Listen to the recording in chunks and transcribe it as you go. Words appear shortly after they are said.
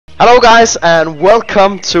Hello guys and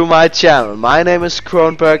welcome to my channel. My name is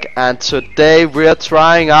Kronberg and today we are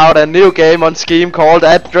trying out a new game on Steam called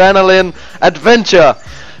Adrenaline Adventure.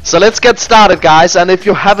 So let's get started guys, and if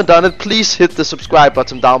you haven't done it, please hit the subscribe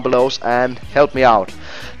button down below and help me out.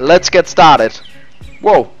 Let's get started.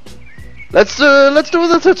 Whoa. Let's do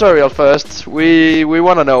the tutorial first. We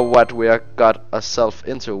want to know what we got ourselves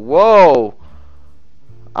into. Whoa.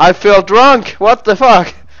 I feel drunk. What the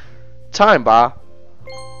fuck? Time bar.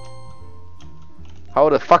 How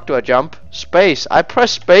the fuck do I jump? Space. I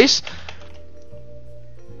press space.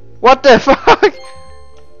 What the fuck?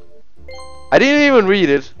 I didn't even read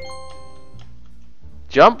it.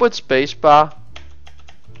 Jump with space bar.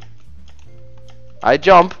 I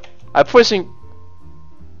jump. I'm pressing.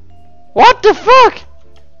 What the fuck?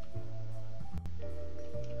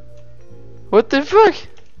 What the fuck?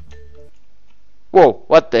 Whoa,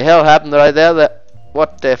 what the hell happened right there?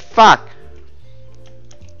 What the fuck?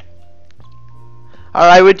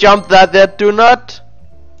 Alright, we jumped that there. Do not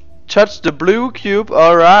touch the blue cube.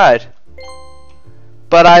 Alright.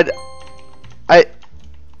 But I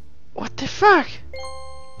what the fuck?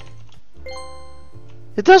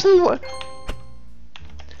 It doesn't work.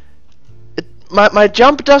 My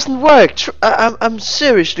jump doesn't work. I'm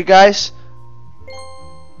seriously, guys.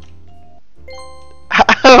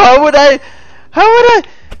 How would I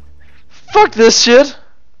fuck this shit?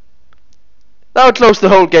 That would close the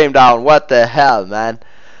whole game down. What the hell, man?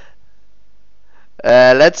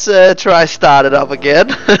 Let's try start it up again.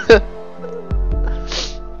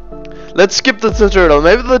 Let's skip the tutorial.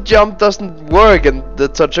 Maybe the jump doesn't work in the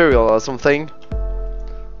tutorial or something.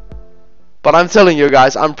 But I'm telling you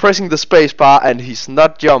guys, I'm pressing the space bar and he's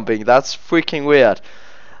not jumping. That's freaking weird.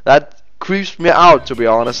 That creeps me out, to be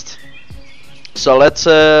honest. So let's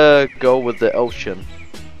go with the ocean.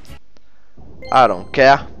 I don't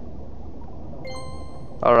care.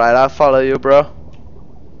 Alright, I'll follow you, bro.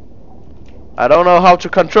 I don't know how to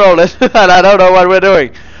control it, and I don't know what we're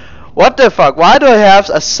doing. What the fuck? Why do I have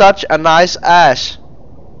such a nice ass?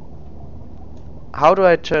 How do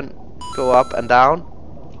I go up and down?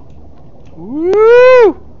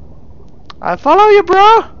 Woo! I follow you,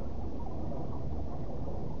 bro.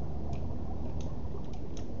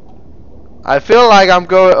 I feel like I'm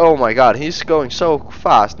going. Oh my god, he's going so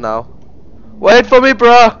fast now. Wait for me,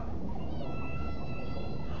 bro.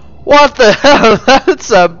 What the hell?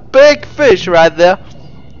 That's a big fish right there.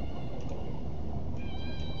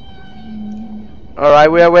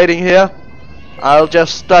 Alright, we are waiting here. I'll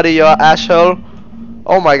just study your asshole.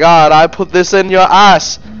 Oh my god, I put this in your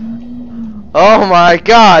ass. Oh my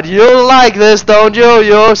god, you like this, don't you?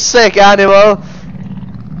 You sick animal.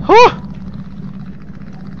 Whew.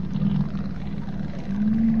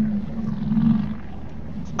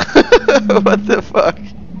 What the fuck?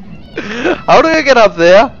 How do I get up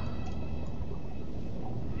there?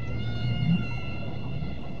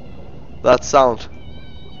 That sound.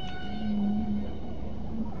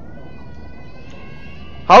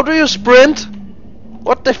 How do you sprint?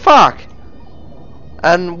 What the fuck?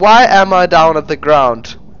 And why am I down at the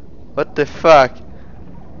ground? What the fuck?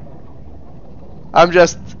 I'm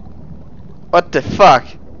just... What the fuck?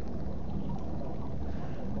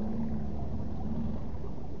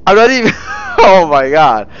 I'm not even... Oh my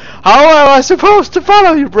god. How am I supposed to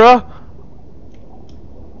follow you, bro?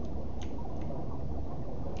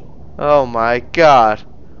 Oh my god.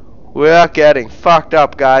 We are getting fucked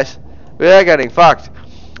up, guys. We are getting fucked.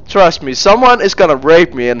 Trust me, someone is gonna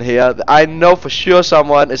rape me in here. I know for sure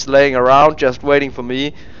someone is laying around just waiting for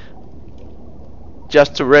me.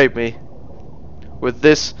 Just to rape me. With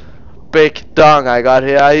this big dong I got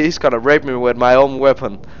here. He's gonna rape me with my own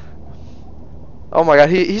weapon. Oh my god,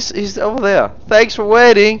 he's over there. Thanks for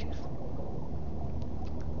waiting.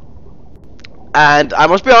 And I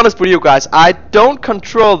must be honest with you guys, I don't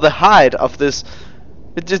control the height of this.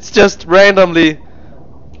 It's just randomly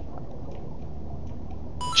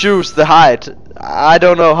choose the height. I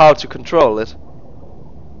don't know how to control it.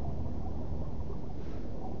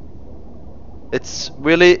 It's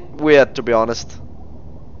really weird, to be honest.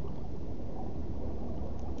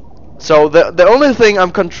 So the only thing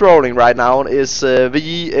I'm controlling right now is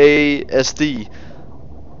VASD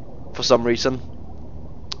for some reason.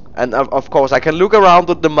 And of course I can look around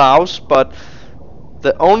with the mouse, but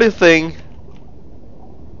the only thing,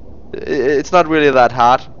 it's not really that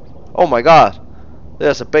hard. Oh my god,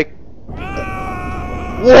 there's a big...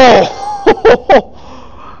 Whoa!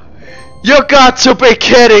 You got to be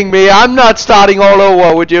kidding me! I'm not starting all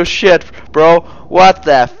over with your shit, bro. What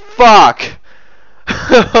the fuck?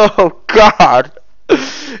 Oh god.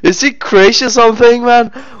 Is he crazy or something,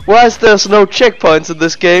 man? Why is there's no checkpoints in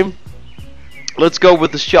this game? Let's go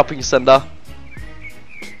with the shopping center.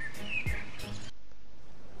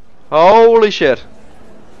 Holy shit.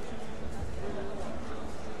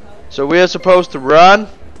 So we are supposed to run.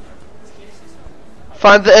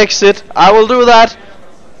 Find the exit. I will do that.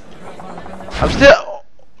 I'm still...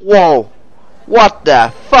 Whoa. What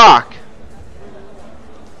the fuck?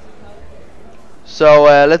 So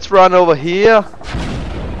let's run over here.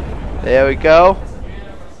 There we go.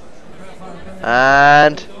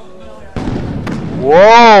 And...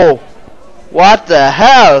 Whoa. What the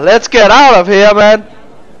hell? Let's get out of here, man.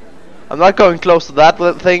 I'm not going close to that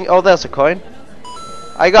thing. Oh, there's a coin.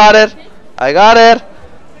 I got it. I got it.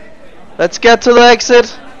 Let's get to the exit.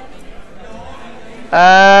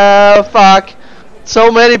 Fuck.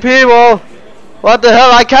 So many people. What the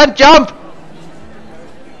hell? I can't jump.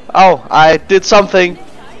 Oh, I did something.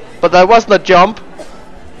 But that wasn't a jump.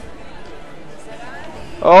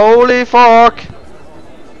 Holy fuck.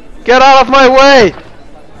 Get out of my way.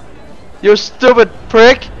 You stupid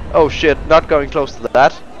prick. Oh shit, not going close to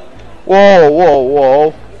that. Whoa, whoa,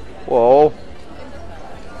 whoa. Whoa.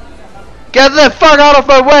 Get the fuck out of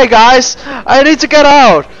my way, guys! I need to get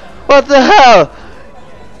out! What the hell?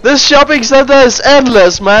 This shopping center is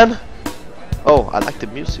endless, man! Oh, I like the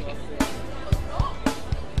music.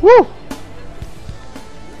 Woo!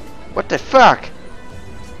 What the fuck?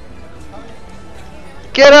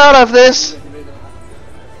 Get out of this!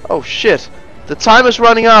 Oh shit. The time is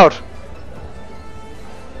running out.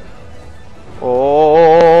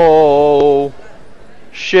 Oh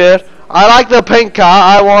shit. I like the pink car.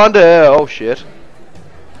 I want it. Oh shit.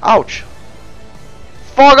 Ouch.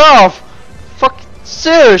 Fuck off. Fuck.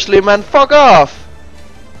 Seriously, man. Fuck off.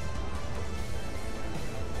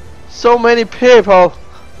 So many people.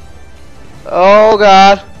 Oh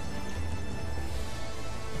god.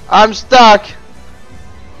 I'm stuck.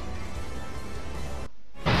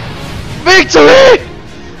 Victory!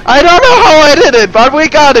 I don't know how I did it, but we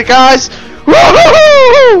got it, guys.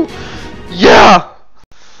 Woohoo! Yeah.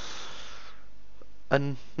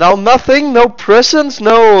 And now nothing, no presents,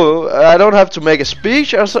 no, I don't have to make a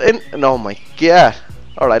speech or something. Oh my god.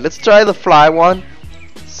 Alright, let's try the fly one.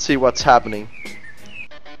 See what's happening.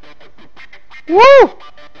 Woo!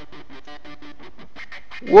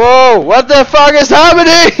 Whoa, what the fuck is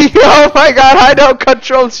happening? Oh my god, I don't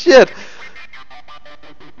control shit.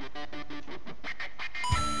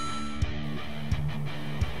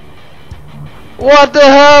 What the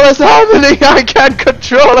hell is happening? I can't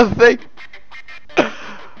control a thing.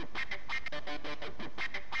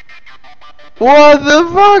 What the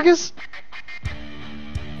fuck is...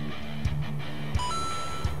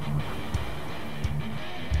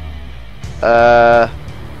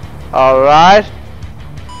 Alright.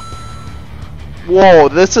 Whoa,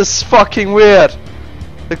 this is fucking weird.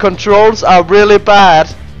 The controls are really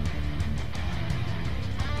bad.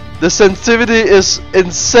 The sensitivity is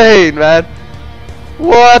insane, man.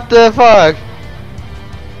 What the fuck?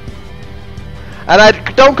 And I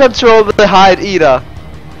don't control the height either.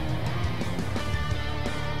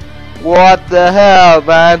 What the hell,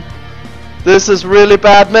 man? This is really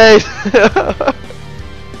bad, mate.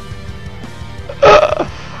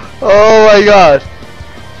 Oh my god.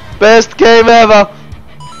 Best game ever.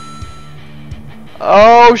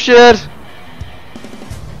 Oh shit.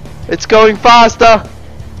 It's going faster.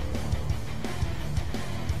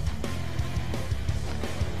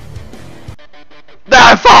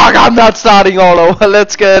 Ah, fuck, I'm not starting all over.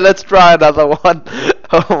 Let's try another one.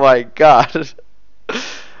 Oh my god.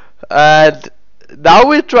 And now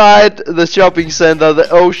we tried the shopping center, the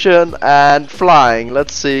ocean, and flying.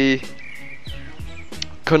 Let's see.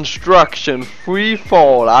 Construction, free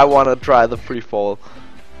fall. I want to try the free fall.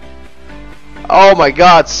 Oh my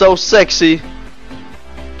god, so sexy.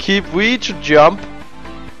 Keep V to jump.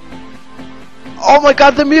 Oh my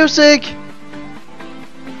god, the music.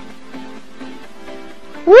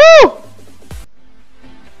 Woo!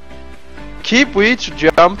 Keep V to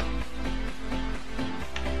jump.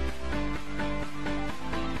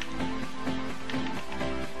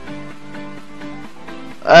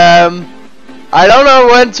 I don't know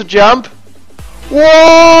when to jump.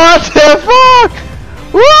 What the fuck?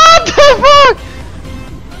 What the fuck?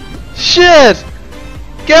 Shit!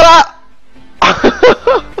 Get up!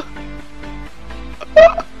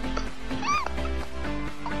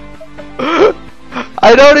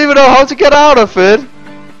 I don't even know how to get out of it.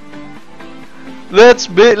 Let's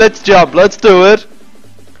jump. Let's do it.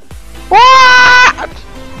 What?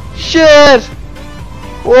 Shit!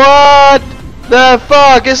 What the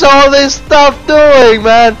fuck is all this stuff doing,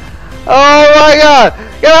 man? Oh my god!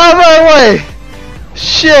 Get out of my way!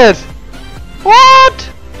 Shit! What?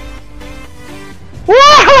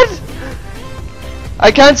 What?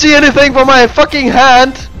 I can't see anything from my fucking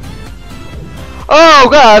hand. Oh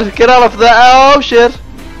god, get out of there. Oh shit.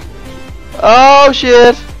 Oh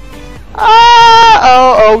shit.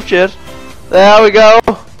 Ah, oh shit. There we go.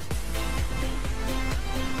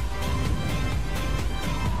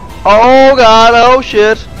 Oh god, oh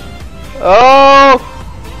shit. Oh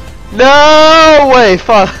no way,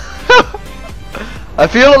 fuck. I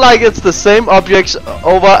feel like it's the same objects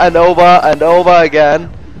over and over and over again.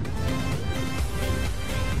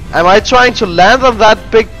 Am I trying to land on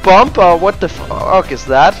that big bump, or what the fuck is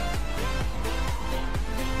that?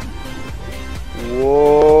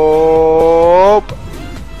 Whoop.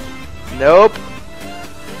 Nope.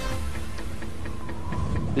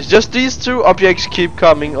 It's just these two objects keep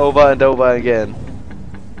coming over and over again.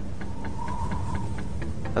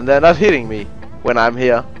 And they're not hitting me when I'm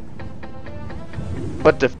here.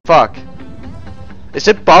 What the fuck? Is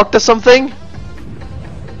it bugged or something?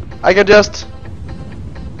 I can just...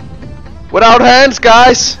 Without hands,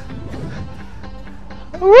 guys!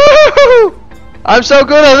 Woohoo! I'm so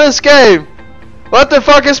good at this game! What the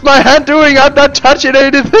fuck is my hand doing? I'm not touching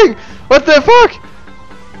anything! What the fuck?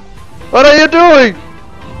 What are you doing?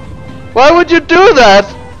 Why would you do that?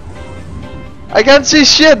 I can't see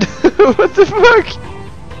shit! What the fuck?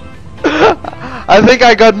 I think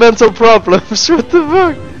I got mental problems. What the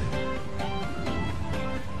fuck?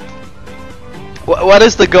 What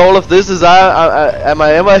is the goal of this? Is am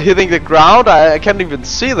I ever hitting the ground? I can't even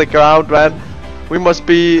see the ground, man. We must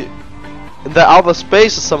be in the outer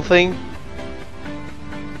space or something.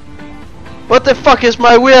 What the fuck is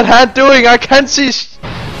my weird hand doing? I can't see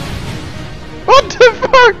what the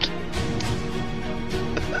fuck?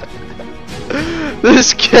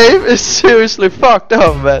 This game is seriously fucked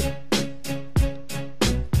up, man.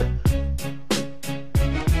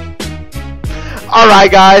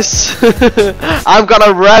 Alright guys, I'm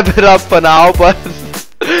gonna wrap it up for now, but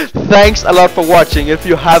thanks a lot for watching. If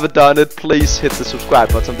you haven't done it, please hit the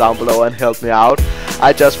subscribe button down below and help me out.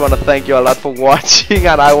 I just wanna thank you a lot for watching,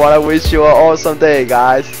 and I wanna wish you an awesome day,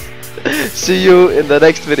 guys. See you in the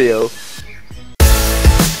next video.